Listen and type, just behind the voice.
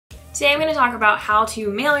Today I'm going to talk about how to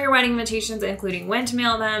mail your wedding invitations, including when to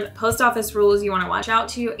mail them, post office rules you want to watch out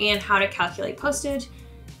to, and how to calculate postage,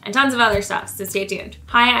 and tons of other stuff, so stay tuned.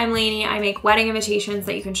 Hi, I'm Laney. I make wedding invitations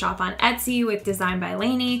that you can shop on Etsy with Design by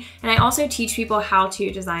Laney, and I also teach people how to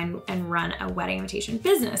design and run a wedding invitation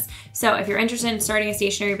business. So if you're interested in starting a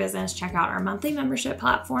stationery business, check out our monthly membership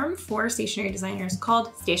platform for stationery designers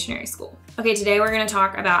called Stationery School. Okay, today we're gonna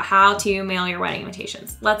talk about how to mail your wedding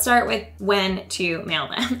invitations. Let's start with when to mail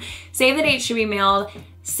them. Save the date should be mailed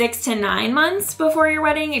 6 to 9 months before your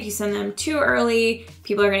wedding. If you send them too early,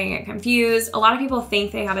 people are gonna get confused. A lot of people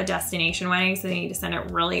think they have a destination wedding, so they need to send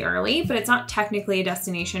it really early, but it's not technically a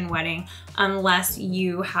destination wedding unless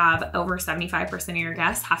you have over 75% of your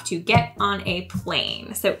guests have to get on a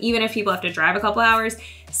plane. So even if people have to drive a couple hours,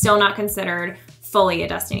 still not considered fully a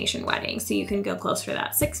destination wedding. So you can go closer to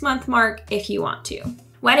that 6-month mark if you want to.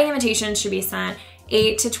 Wedding invitations should be sent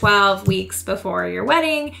 8 to 12 weeks before your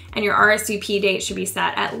wedding, and your RSVP date should be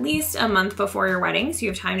set at least a month before your wedding, so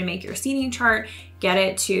you have time to make your seating chart, get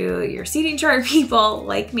it to your seating chart people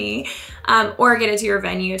like me, or get it to your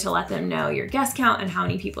venue to let them know your guest count and how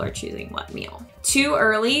many people are choosing what meal. Too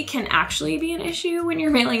early can actually be an issue when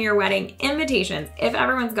you're mailing your wedding invitations. If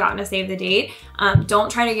everyone's gotten to save the date, don't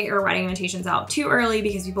try to get your wedding invitations out too early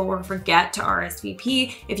because people will forget to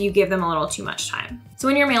RSVP if you give them a little too much time. So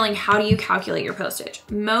when you're mailing, how do you calculate your postage?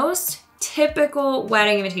 Most typical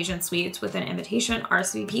wedding invitation suites with an invitation,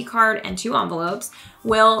 RSVP card, and 2 envelopes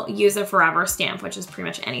will use a forever stamp, which is pretty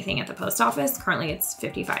much anything at the post office. Currently it's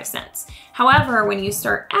 55 cents. However, when you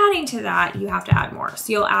start adding to that, you have to add more.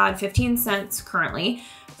 So you'll add 15 cents currently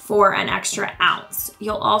for an extra ounce.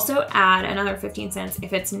 You'll also add another 15 cents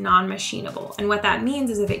if it's non-machinable. And what that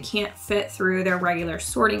means is if it can't fit through their regular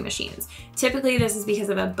sorting machines. Typically this is because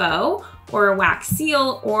of a bow or a wax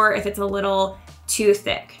seal, or if it's a little too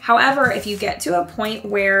thick. However, if you get to a point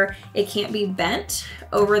where it can't be bent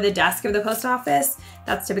over the desk of the post office,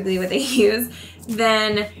 that's typically what they use,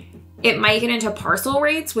 then it might get into parcel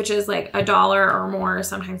rates, which is like $1 or more,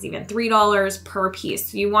 sometimes even $3 per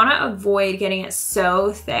piece. So you wanna avoid getting it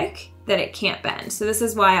so thick that it can't bend. So this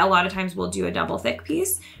is why a lot of times we'll do a double thick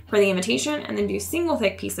piece for the invitation and then do single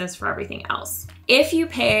thick pieces for everything else. If you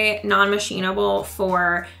pay non-machinable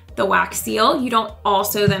for the wax seal, you don't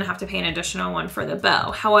also then have to pay an additional one for the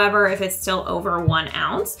bow. However, if it's still over 1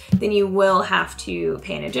 ounce, then you will have to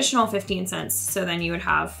pay an additional 15 cents. So then you would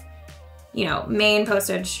have, you know, main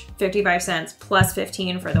postage, 55 cents plus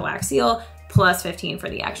 15 for the wax seal, plus 15 for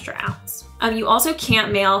the extra ounce. You also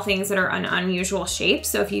can't mail things that are an unusual shape.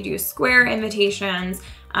 So if you do square invitations,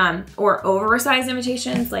 or oversized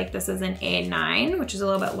invitations, like this is an A9, which is a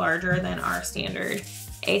little bit larger than our standard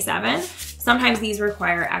A7. Sometimes these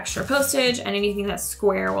require extra postage, and anything that's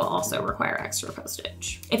square will also require extra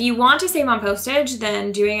postage. If you want to save on postage,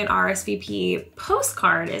 then doing an RSVP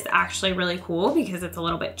postcard is actually really cool because it's a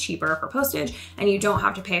little bit cheaper for postage and you don't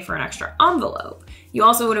have to pay for an extra envelope. You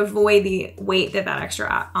also would avoid the weight that that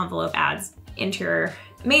extra envelope adds into your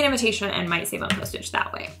main invitation and might save on postage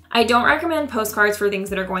that way. I don't recommend postcards for things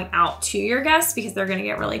that are going out to your guests because they're gonna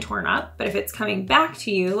get really torn up. But if it's coming back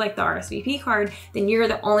to you, like the RSVP card, then you're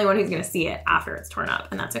the only one who's gonna see it after it's torn up,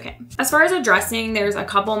 and that's okay. As far as addressing, there's a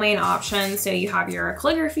couple main options. So you have your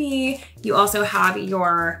calligraphy, you also have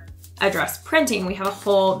your address printing. We have a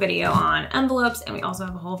whole video on envelopes, and we also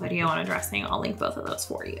have a whole video on addressing. I'll link both of those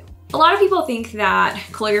for you. A lot of people think that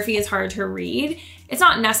calligraphy is hard to read. It's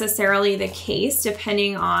not necessarily the case,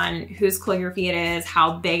 depending on whose calligraphy it is,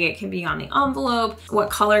 how big it can be on the envelope, what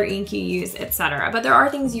color ink you use, etc. But there are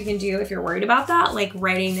things you can do if you're worried about that, like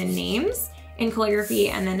writing the names in calligraphy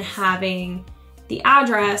and then having the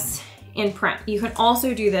address in print. You can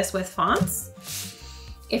also do this with fonts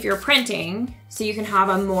if you're printing, so you can have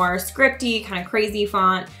a more scripty, kind of crazy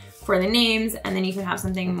font for the names, and then you can have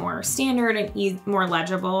something more standard and more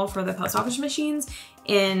legible for the post office machines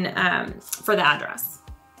for the address.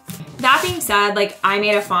 That being said, like I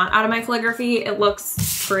made a font out of my calligraphy. It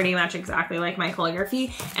looks pretty much exactly like my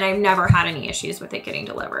calligraphy, and I've never had any issues with it getting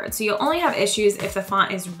delivered. So you'll only have issues if the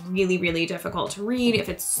font is really, really difficult to read, if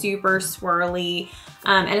it's super swirly,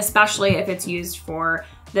 and especially if it's used for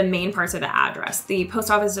the main parts of the address. The post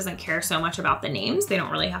office doesn't care so much about the names. They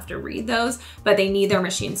don't really have to read those, but they need their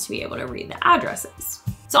machines to be able to read the addresses.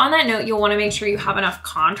 So on that note, you'll want to make sure you have enough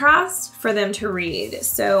contrast for them to read.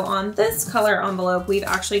 So on this color envelope, we've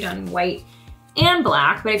actually done white and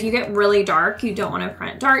black, but if you get really dark, you don't want to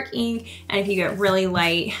print dark ink. And if you get really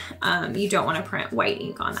light, you don't want to print white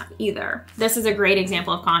ink on that either. This is a great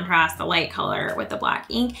example of contrast, the light color with the black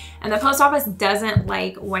ink. And the post office doesn't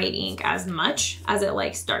like white ink as much as it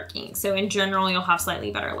likes dark ink. So in general, you'll have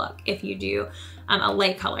slightly better luck if you do a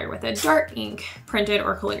light color with a dark ink printed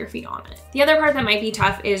or calligraphy on it. The other part that might be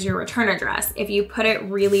tough is your return address. If you put it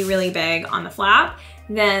really, really big on the flap,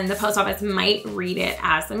 then the post office might read it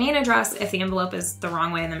as the main address if the envelope is the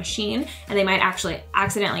wrong way in the machine, and they might actually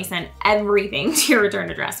accidentally send everything to your return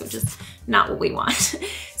address, which is not what we want.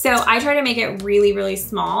 So I try to make it really, really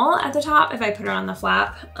small at the top if I put it on the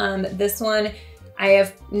flap. This one, I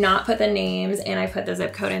have not put the names, and I put the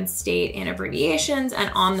zip code and state and abbreviations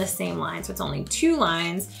and on the same line. So it's only 2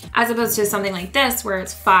 lines as opposed to something like this where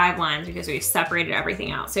it's 5 lines because we've separated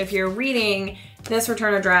everything out. So if you're reading this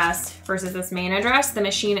return address versus this main address, the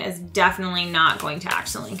machine is definitely not going to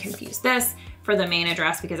accidentally confuse this for the main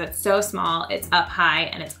address because it's so small, it's up high,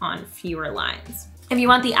 and it's on fewer lines. If you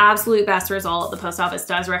want the absolute best result, the post office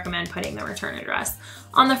does recommend putting the return address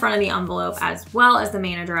on the front of the envelope as well as the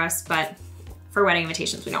main address, but for wedding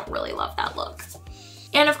invitations, we don't really love that look.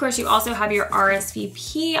 And of course, you also have your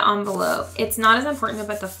RSVP envelope. It's not as important to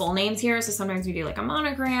put the full names here, so sometimes we do like a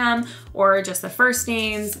monogram or just the first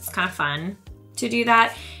names. It's kind of fun to do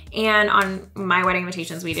that. And on my wedding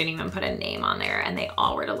invitations, we didn't even put a name on there, and they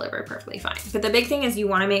all were delivered perfectly fine. But the big thing is you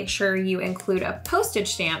wanna make sure you include a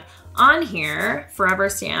postage stamp on here, forever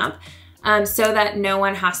stamp, so that no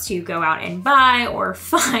one has to go out and buy or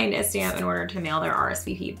find a stamp in order to mail their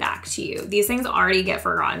RSVP back to you. These things already get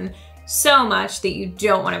forgotten so much that you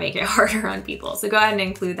don't want to make it harder on people. So go ahead and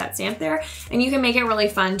include that stamp there, and you can make it really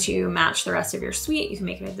fun to match the rest of your suite. You can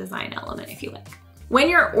make it a design element if you like. When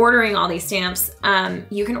you're ordering all these stamps,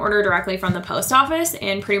 you can order directly from the post office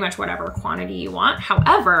in pretty much whatever quantity you want.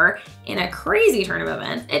 However, in a crazy turn of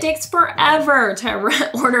events, it takes forever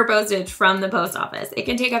to order postage from the post office. It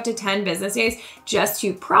can take up to 10 business days just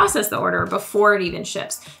to process the order before it even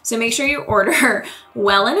ships. So make sure you order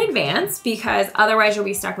well in advance, because otherwise you'll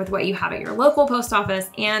be stuck with what you have at your local post office,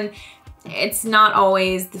 and it's not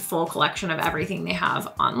always the full collection of everything they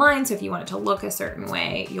have online. So if you want it to look a certain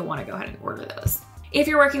way, you'll want to go ahead and order those. If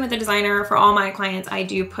you're working with a designer, for all my clients, I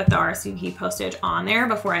do put the RSVP postage on there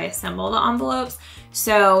before I assemble the envelopes.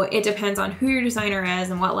 So it depends on who your designer is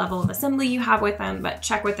and what level of assembly you have with them, but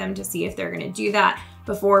check with them to see if they're gonna do that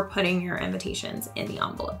before putting your invitations in the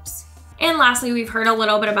envelopes. And lastly, we've heard a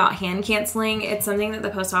little bit about hand canceling. It's something that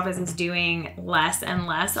the post office is doing less and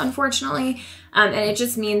less, unfortunately. And it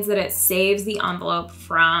just means that it saves the envelope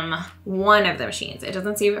from one of the machines. It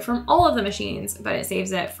doesn't save it from all of the machines, but it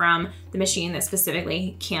saves it from the machine that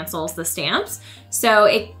specifically cancels the stamps. So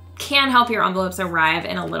it can help your envelopes arrive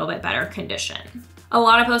in a little bit better condition. A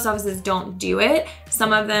lot of post offices don't do it.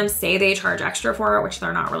 Some of them say they charge extra for it, which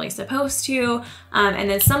they're not really supposed to. And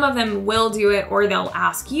then some of them will do it, or they'll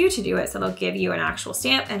ask you to do it. So they'll give you an actual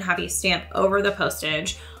stamp and have you stamp over the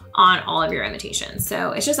postage on all of your invitations.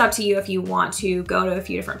 So it's just up to you if you want to go to a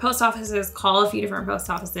few different post offices, call a few different post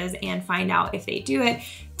offices and find out if they do it.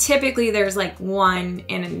 Typically there's like one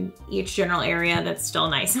in each general area that's still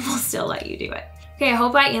nice and will still let you do it. Okay, I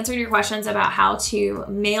hope I answered your questions about how to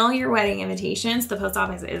mail your wedding invitations. The post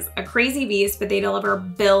office is a crazy beast, but they deliver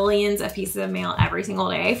billions of pieces of mail every single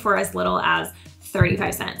day for as little as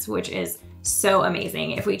 35 cents, which is so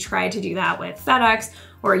amazing. If we tried to do that with FedEx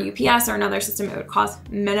or UPS or another system, it would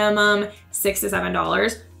cost minimum $6 to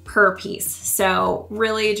 $7 per piece. So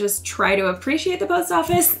really just try to appreciate the post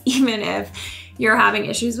office, even if you're having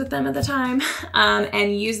issues with them at the time,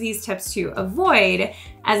 and use these tips to avoid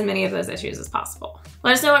as many of those issues as possible.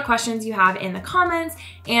 Let us know what questions you have in the comments.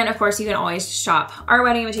 And of course, you can always shop our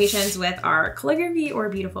wedding invitations with our calligraphy or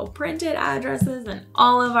beautiful printed addresses and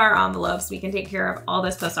all of our envelopes. We can take care of all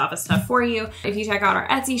this post office stuff for you. If you check out our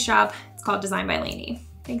Etsy shop, it's called Design by Laney.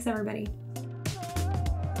 Thanks, everybody.